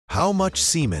How much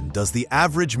semen does the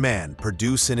average man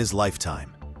produce in his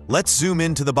lifetime? Let's zoom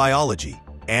into the biology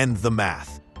and the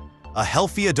math. A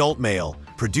healthy adult male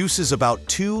produces about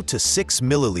 2 to 6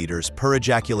 milliliters per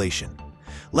ejaculation.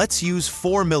 Let's use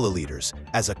 4 milliliters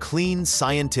as a clean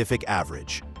scientific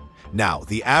average. Now,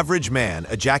 the average man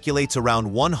ejaculates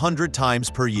around 100 times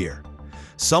per year.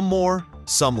 Some more,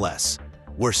 some less.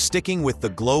 We're sticking with the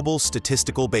global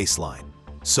statistical baseline.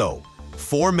 So,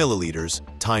 4 milliliters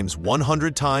times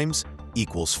 100 times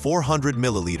equals 400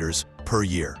 milliliters per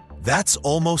year. That's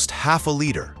almost half a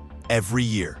liter every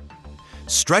year.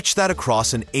 Stretch that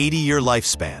across an 80-year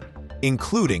lifespan,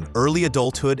 including early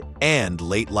adulthood and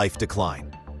late life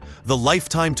decline. The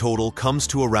lifetime total comes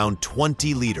to around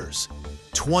 20 liters.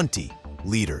 20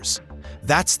 liters.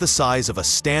 That's the size of a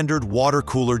standard water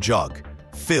cooler jug,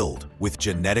 filled with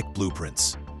genetic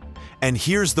blueprints. And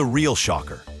here's the real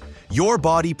shocker. Your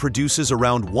body produces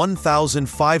around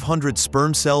 1,500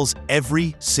 sperm cells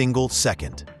every single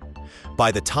second.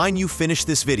 By the time you finish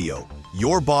this video,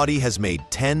 your body has made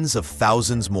tens of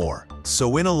thousands more.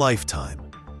 So in a lifetime,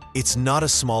 it's not a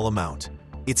small amount.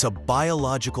 It's a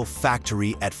biological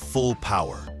factory at full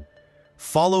power.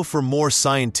 Follow for more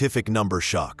scientific number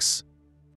shocks.